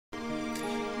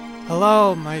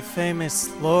Hello, my famous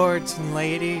lords and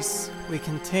ladies. We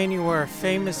continue our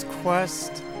famous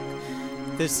quest.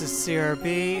 This is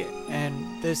CRB,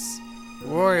 and this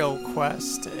royal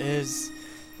quest is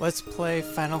let's play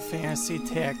Final Fantasy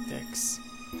Tactics.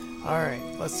 Alright,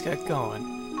 let's get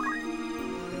going.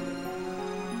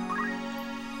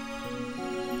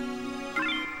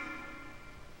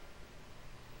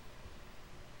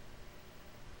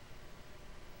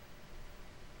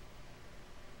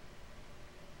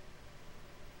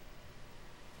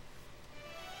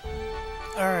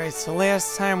 Alright, so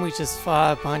last time we just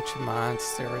fought a bunch of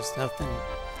monsters.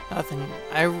 Nothing,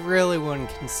 I really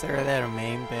wouldn't consider that a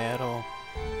main battle,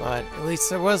 but at least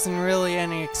there wasn't really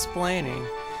any explaining,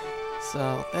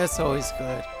 so that's always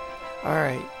good.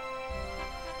 Alright,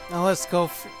 now let's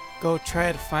go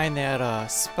try to find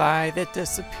that spy that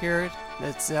disappeared,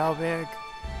 that Zalbag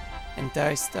and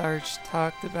Dice Starch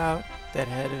talked about, that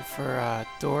headed for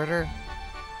Dorter.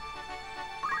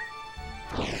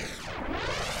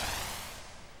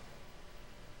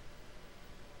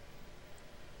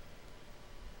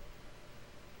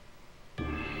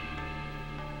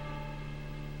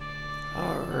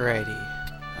 Alrighty.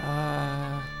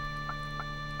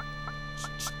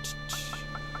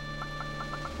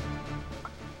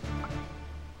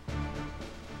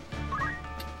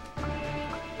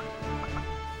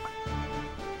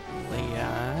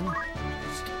 Leon.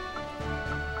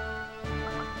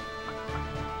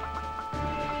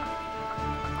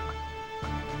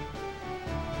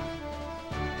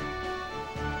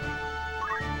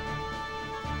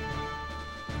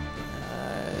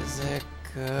 Is it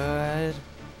good?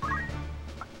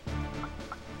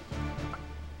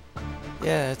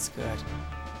 Yeah, it's good.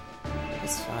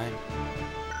 It's fine.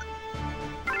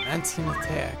 19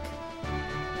 attack.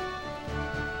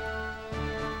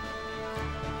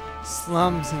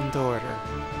 Slums and Dorter.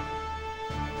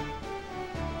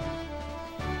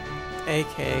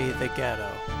 AKA the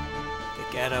ghetto.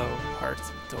 The ghetto parts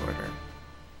of Dorter.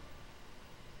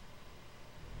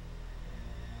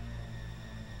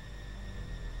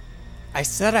 I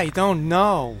said I don't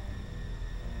know.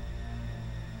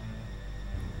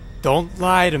 Don't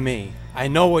lie to me. I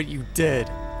know what you did.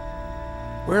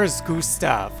 Where is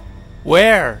Gustav?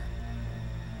 Where?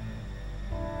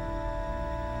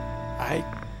 I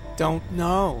don't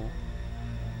know.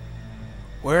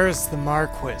 Where is the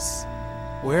Marquis?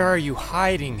 Where are you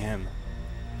hiding him?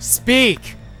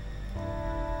 Speak!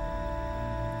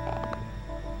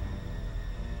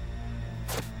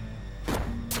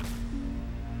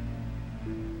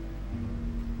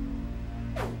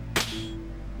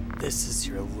 This is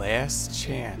your last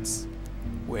chance.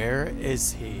 Where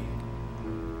is he?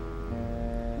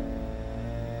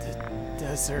 The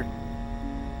desert.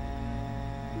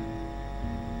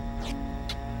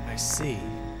 I see.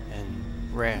 In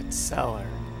Rat Cellar.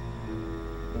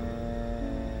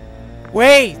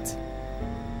 Wait!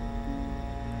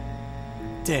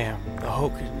 Damn, the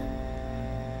Hoken.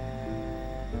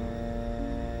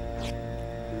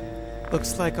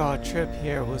 Looks like our trip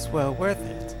here was well worth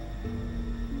it.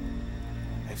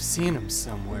 I've seen him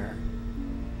somewhere.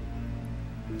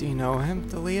 Do you know him,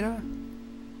 Delita?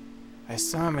 I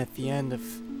saw him at the end of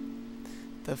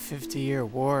the 50-year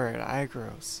war at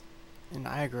Igros. In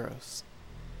Igros.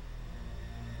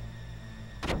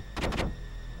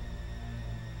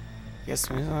 Guess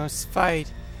we must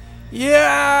fight.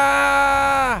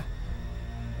 Yeah!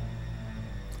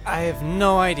 I have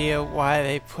no idea why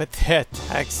they put that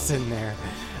text in there.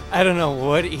 I don't know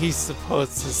what he's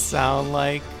supposed to sound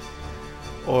like.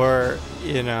 Or,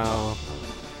 you know,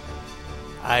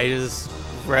 I just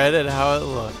read it how it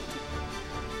looked.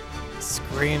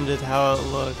 Screamed it how it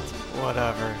looked.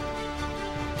 Whatever.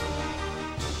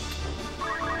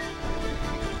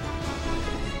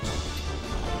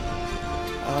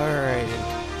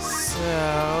 Alrighty.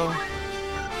 So...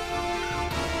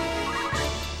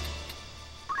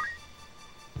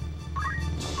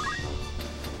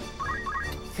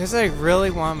 because I really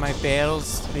want my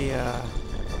battles to be,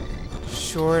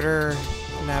 shorter,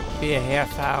 not be a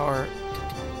half-hour,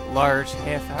 large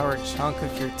half-hour chunk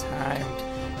of your time.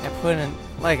 I put in,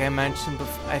 like I mentioned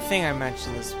before, I think I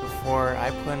mentioned this before, I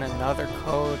put in another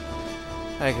code,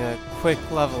 like a quick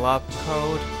level up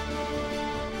code.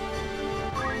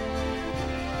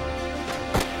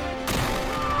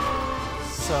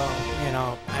 So, you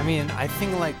know, I mean, I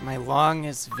think like my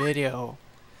longest video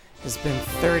has been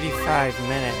 35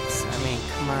 minutes. I mean,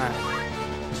 come on.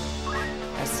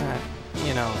 That's not,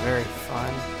 you know, very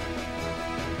fun.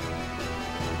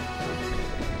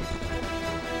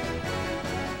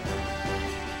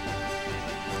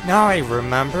 Now I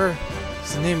remember.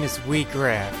 His name is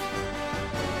Meager.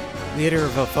 Leader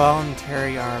of a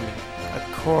voluntary army, a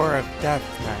corps of death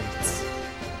knights.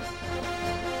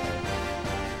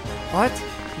 What?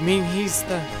 You mean he's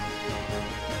the...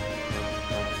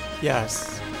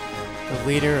 Yes, the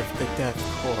leader of the Death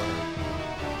Corps.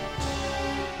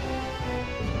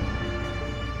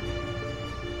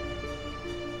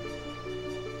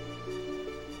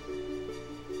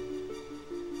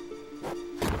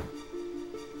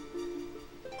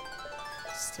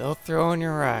 Still throwing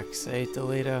your rocks, eh,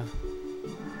 Delita?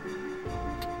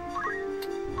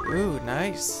 Ooh,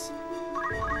 nice.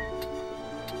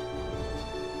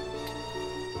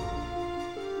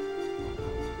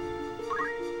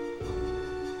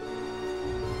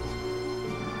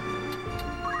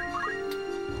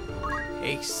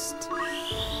 Haste.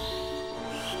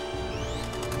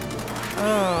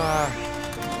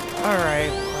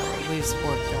 Alright, well, at least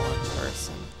we're one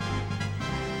person.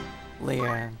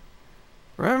 Leon.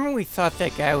 Remember we thought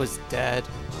that guy was dead?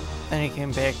 Then he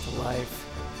came back to life.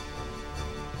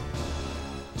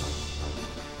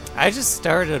 I just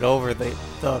started over the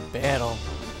battle.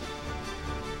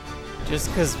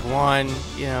 Just cause one,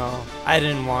 you know, I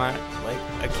didn't want like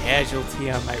a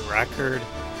casualty on my record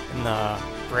in the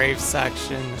Brave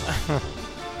section.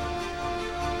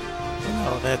 You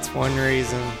know, that's one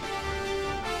reason.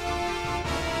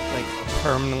 Like a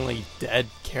permanently dead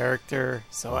character.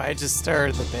 So I just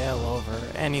started the battle over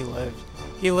and he lived.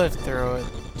 He lived through it.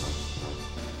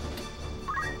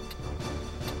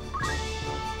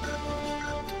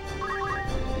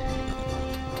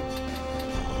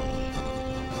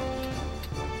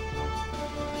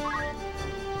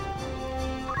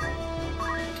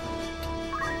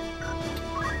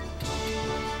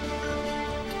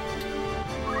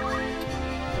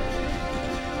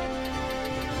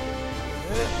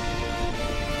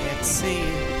 Can't see.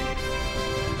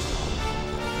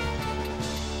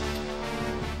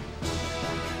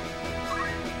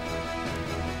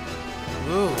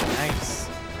 Ooh, nice.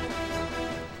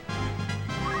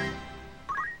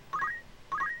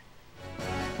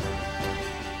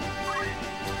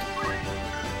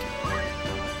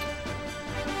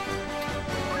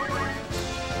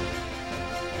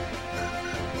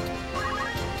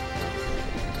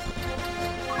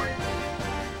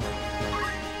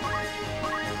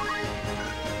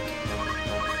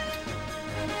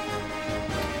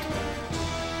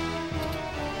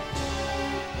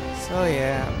 So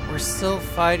yeah, we're still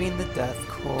fighting the Death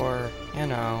Corps, you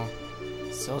know,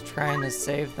 still trying to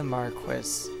save the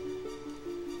Marquis.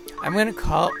 I'm gonna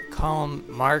call him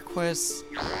Marquis,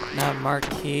 not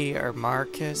Marquis or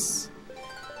Marcus,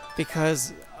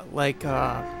 because like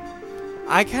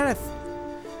I kind of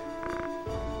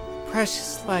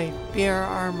precious light, be our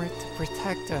armor to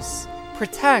protect us.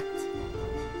 Protect.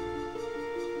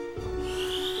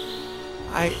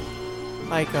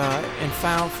 Like in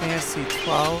Final Fantasy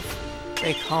 12,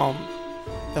 they call him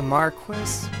the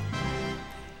Marquis,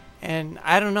 and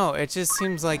I don't know. It just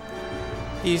seems like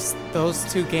those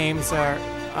two games are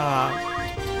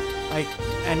like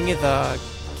any of the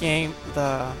games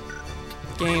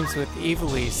with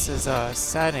Ivalice as a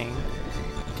setting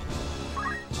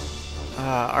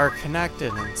are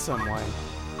connected in some way.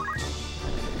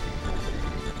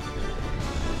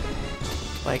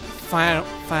 Like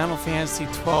Final Fantasy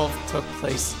 12 took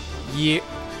place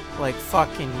like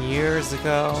fucking years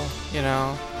ago, you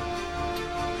know.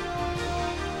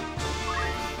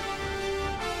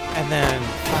 And then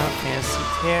Final Fantasy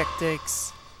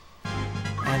Tactics,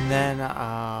 and then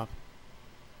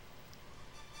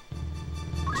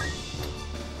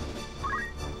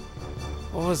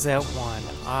what was that one?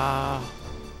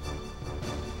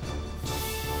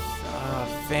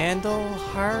 Vandal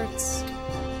Hearts?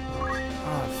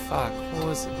 Oh fuck, what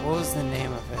was the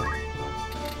name of it?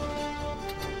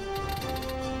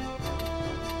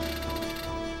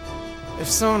 If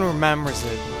someone remembers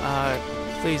it,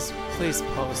 please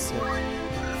post it.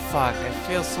 Fuck, I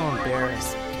feel so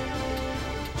embarrassed.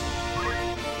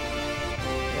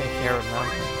 I can't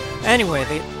remember. Anyway,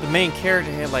 the main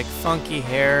character had like funky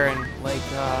hair and like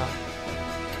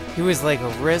he was like a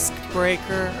risk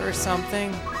breaker or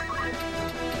something.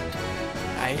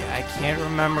 I can't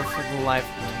remember for the life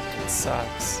of me. It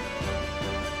sucks.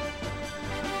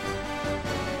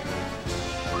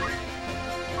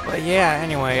 But yeah,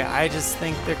 anyway, I just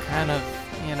think they're kind of,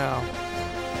 you know,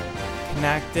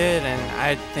 connected, and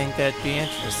I think that'd be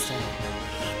interesting.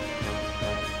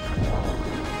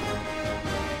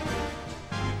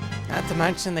 Not to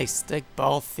mention they stick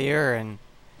both here in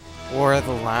War of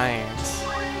the Lions.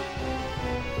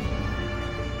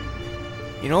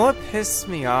 You know what pisses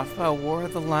me off about War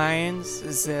of the Lions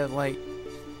is that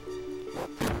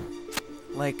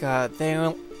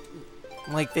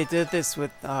like they did this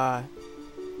with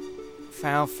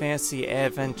Final Fantasy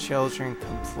Advent Children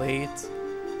Complete.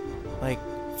 Like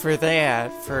for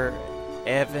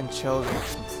Advent Children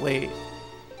Complete,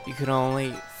 you could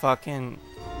only fucking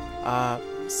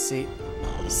see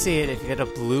it if you had a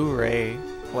Blu-ray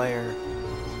player.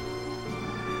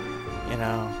 You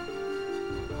know.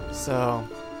 So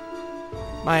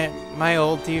my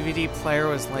old DVD player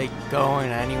was like going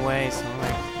anyway, so I'm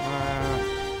like,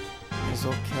 may as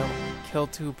well kill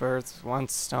two birds with one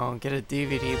stone. Get a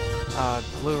DVD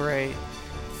Blu-ray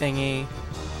thingy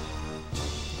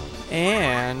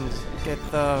and get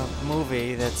the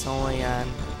movie that's only on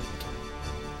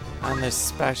this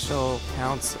special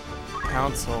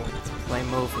console to play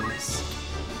movies.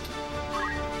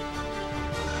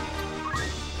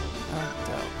 Oh,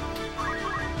 dope.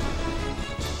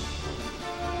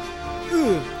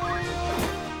 Ooh.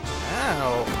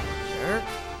 Ow, jerk.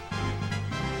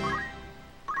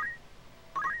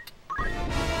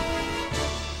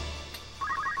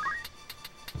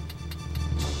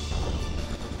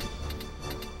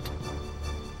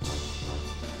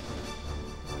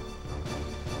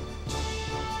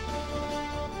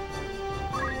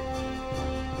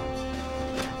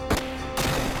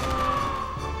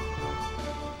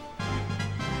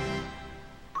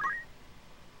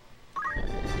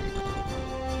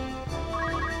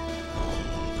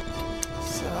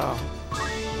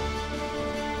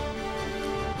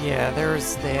 Yeah, there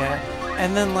was that,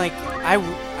 and then like I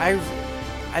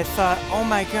thought, oh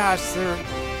my gosh, they're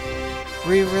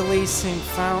re-releasing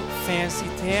Final Fantasy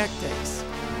Tactics.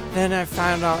 Then I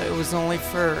found out it was only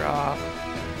for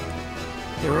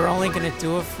they were only gonna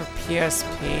do it for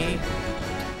PSP.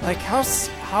 Like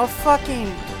how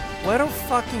fucking what a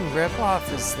fucking ripoff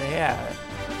is that?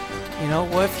 You know,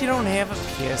 what if you don't have a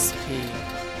PSP?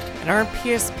 And aren't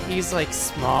PSPs like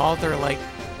small? They're like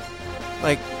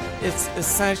it's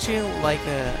essentially like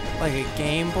a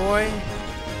Game Boy,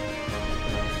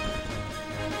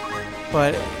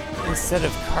 but instead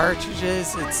of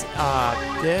cartridges, it's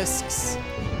discs.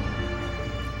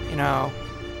 You know,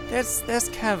 that's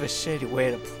kind of a shitty way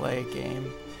to play a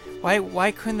game.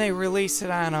 Why couldn't they release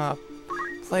it on a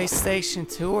PlayStation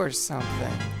 2 or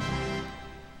something?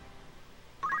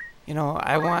 You know,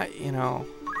 I don't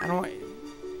want.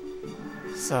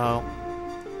 So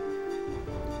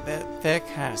that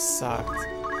kind of sucked.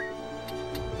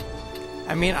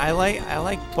 I mean, I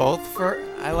like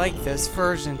this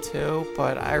version too,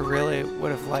 but I really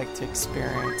would have liked to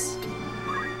experience,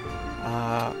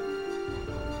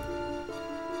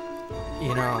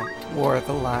 you know, War of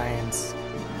the Lions.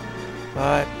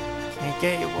 But can't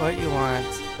get you what you want.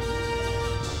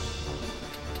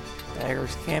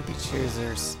 Beggars can't be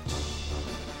choosers.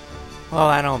 Well,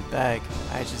 I don't beg.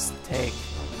 I just take.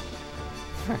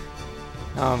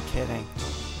 No, I'm kidding.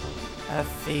 A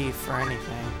thief or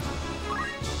anything.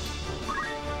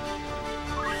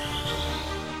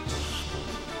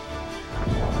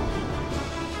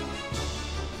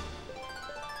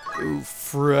 Ooh,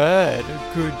 Fred,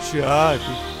 good job.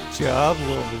 Good job,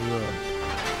 little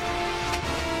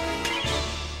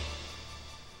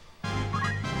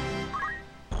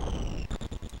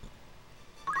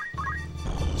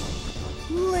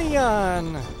one.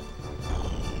 Leon!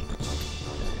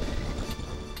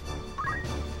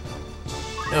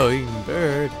 Knowing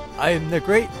bird, I am the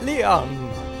great Leon.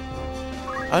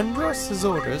 Under us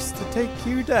orders to take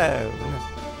you down.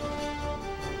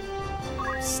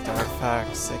 Star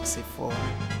Fox 64.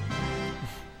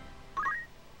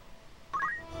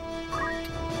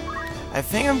 I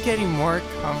think I'm getting more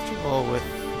comfortable with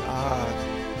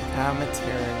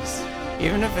commentaries,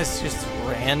 even if it's just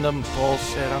random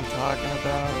bullshit I'm talking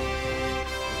about.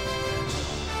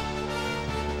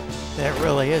 That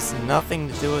really has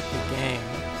nothing to do with the game.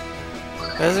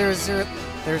 Because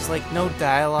there's like no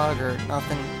dialogue or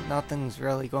nothing's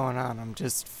really going on. I'm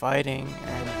just fighting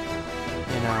and,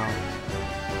 you know,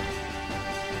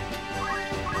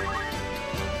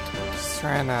 just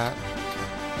trying to,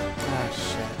 oh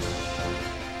shit.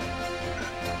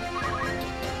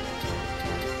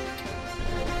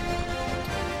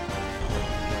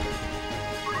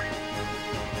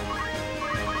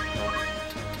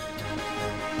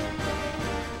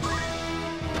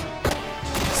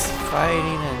 Fighting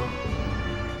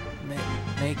and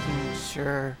making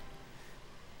sure,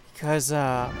 because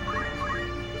Ty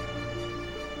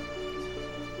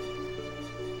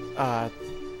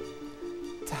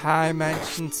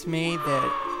mentioned to me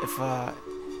that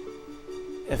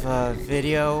if a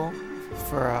video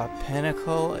for a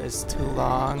Pinnacle is too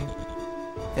long,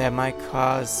 that might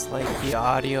cause like the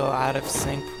audio out of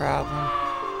sync problem.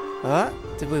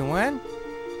 Did we win?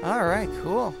 All right,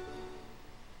 cool.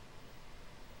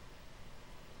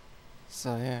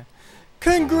 So yeah.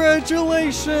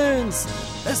 Congratulations!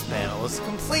 This battle is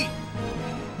complete!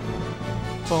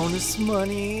 Bonus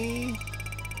money!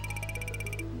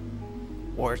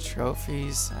 War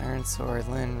trophies, iron sword,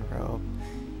 linen robe.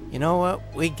 You know what?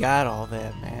 We got all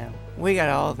that, man. We got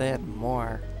all that and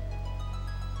more.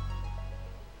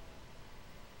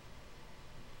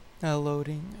 Now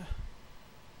loading.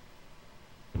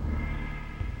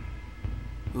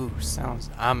 Ooh,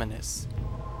 sounds ominous.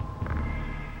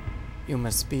 You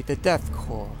must be the Death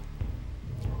Corps.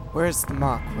 Where's the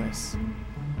Marquis?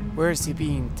 Where is he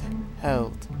being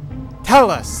held?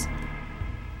 Tell us!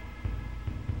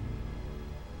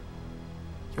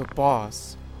 Your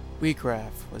boss, Meager,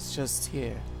 was just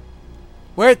here.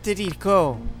 Where did he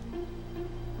go?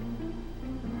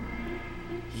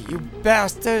 You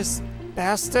bastards!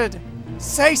 Bastard!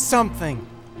 Say something!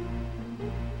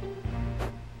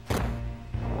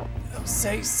 Oh,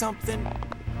 say something!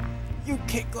 You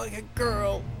kick like a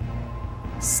girl!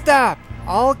 Stop!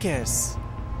 August!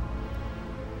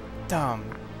 Dumb.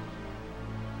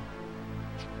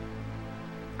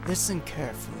 Listen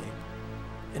carefully.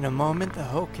 In a moment, the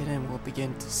Hokkien will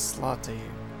begin to slaughter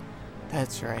you.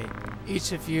 That's right.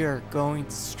 Each of you are going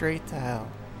straight to hell.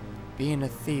 Being a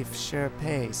thief sure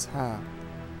pays, huh?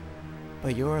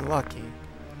 But you're lucky.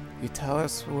 You tell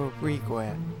us where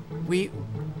Weequaff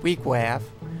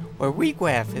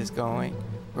is going,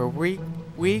 where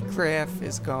Weequaff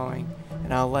is going,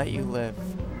 and I'll let you live,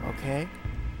 okay?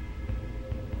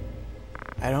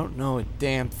 I don't know a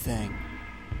damn thing.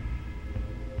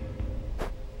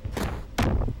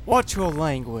 Watch your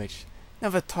language.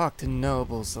 Never talk to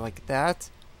nobles like that.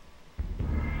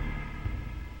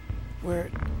 We're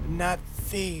not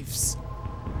thieves.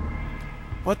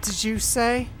 What did you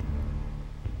say?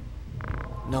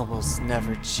 Nobles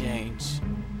never change.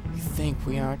 You think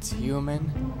we aren't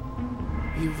human?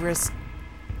 We risked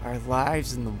our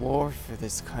lives in the war for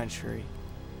this country.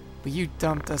 But you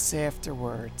dumped us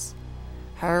afterwards.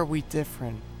 How are we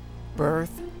different?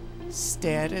 Birth?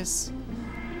 Status?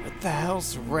 What the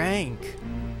hell's rank?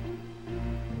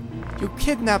 You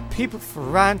kidnap people for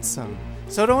ransom,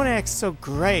 so don't act so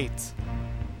great.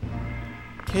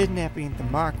 Kidnapping the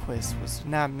Marquis was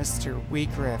not Mr.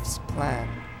 Weegraff's plan.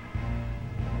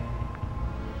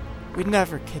 We'd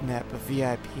never kidnap a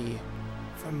VIP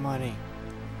for money.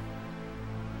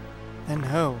 Then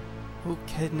who? Who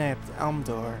kidnapped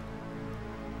Elmdor?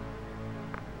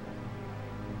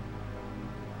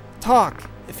 Talk!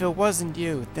 If it wasn't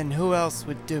you, then who else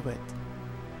would do it?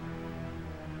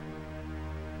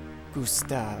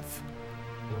 Gustav.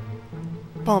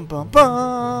 Bum bum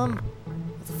bum!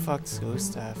 What the fuck's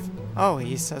Gustav? Oh,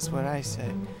 he says what I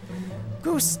say.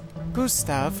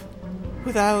 Gustav?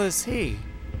 Who the hell is he?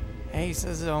 Hey, he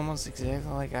says it almost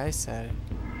exactly like I said it.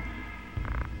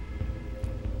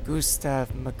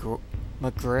 Gustav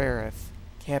Meager,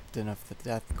 captain of the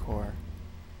Death Corps.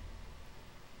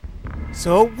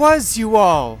 So it was you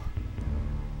all!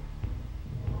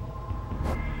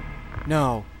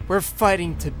 No, we're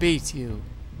fighting to beat you.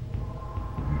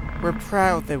 We're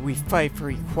proud that we fight for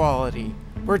equality.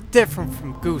 We're different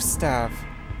from Gustav.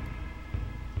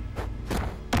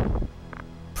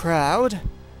 Proud?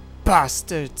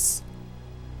 Bastards!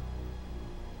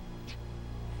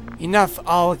 Enough,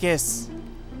 August!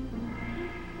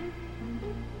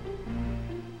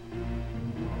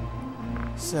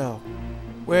 So,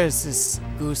 where's this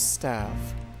Gustav?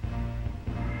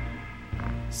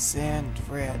 Sand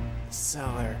rat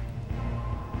cellar.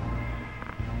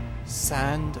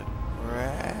 Sand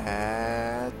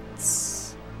rats.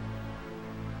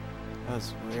 That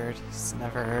was weird. He's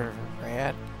never heard of a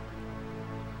rat.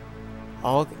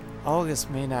 August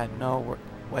may not know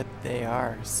what they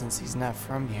are since he's not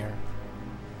from here.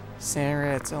 Sand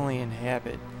rats only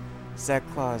inhabit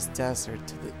Zeklaw's desert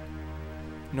to the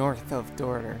north of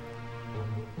Dorter.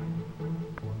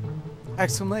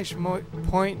 Exclamation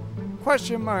point,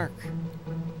 question mark.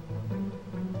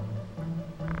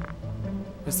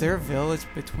 Was there a village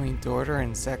between Dorter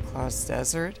and Zeklaw's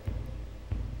desert?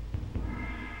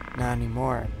 Not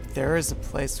anymore. There is a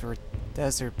place where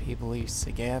desert people used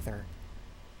to gather.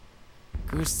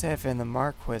 Gustav and the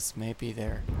Marquis may be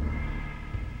there.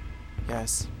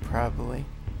 Yes, probably.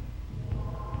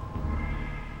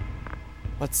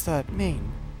 What's that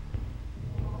mean?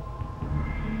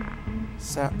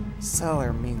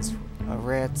 Cellar means a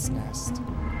rat's nest.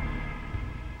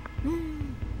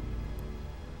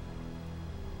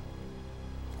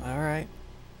 Alright.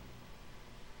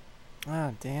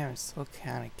 Oh damn, it still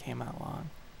kinda came out long.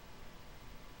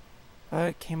 But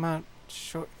it came out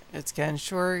short. It's getting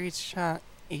shorter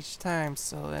each time,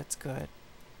 so that's good.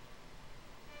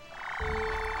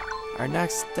 Our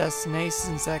next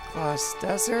destination is at Class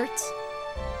Desert.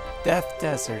 Death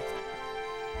Desert.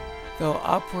 Though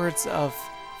upwards of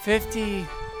 50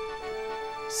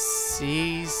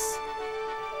 C's.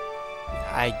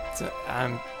 I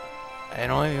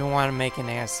don't even want to make an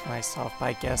ass of myself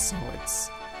by guessing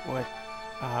what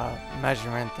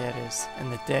measurement that is.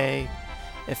 In the day,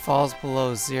 it falls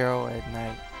below 0 at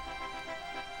night.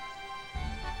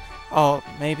 Oh,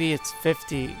 maybe it's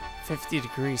 50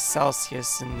 degrees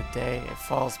Celsius in the day. It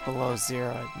falls below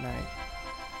 0 at night.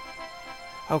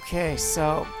 Okay,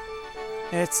 so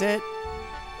that's it.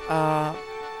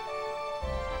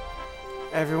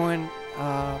 Everyone,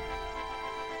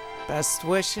 best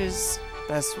wishes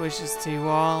to you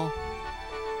all.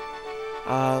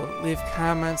 Leave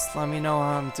comments, let me know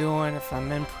how I'm doing, if I'm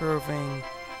improving,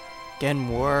 getting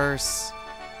worse,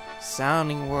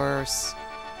 sounding worse,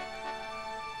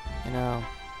 you know,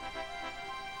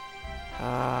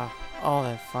 all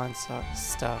that fun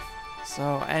stuff.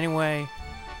 So anyway,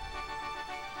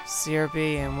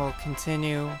 CRB, and we'll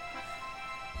continue.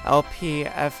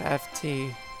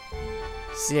 LPFFT.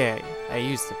 See, I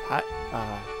used the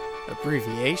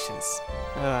abbreviations.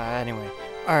 Anyway,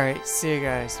 alright, see you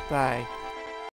guys, bye.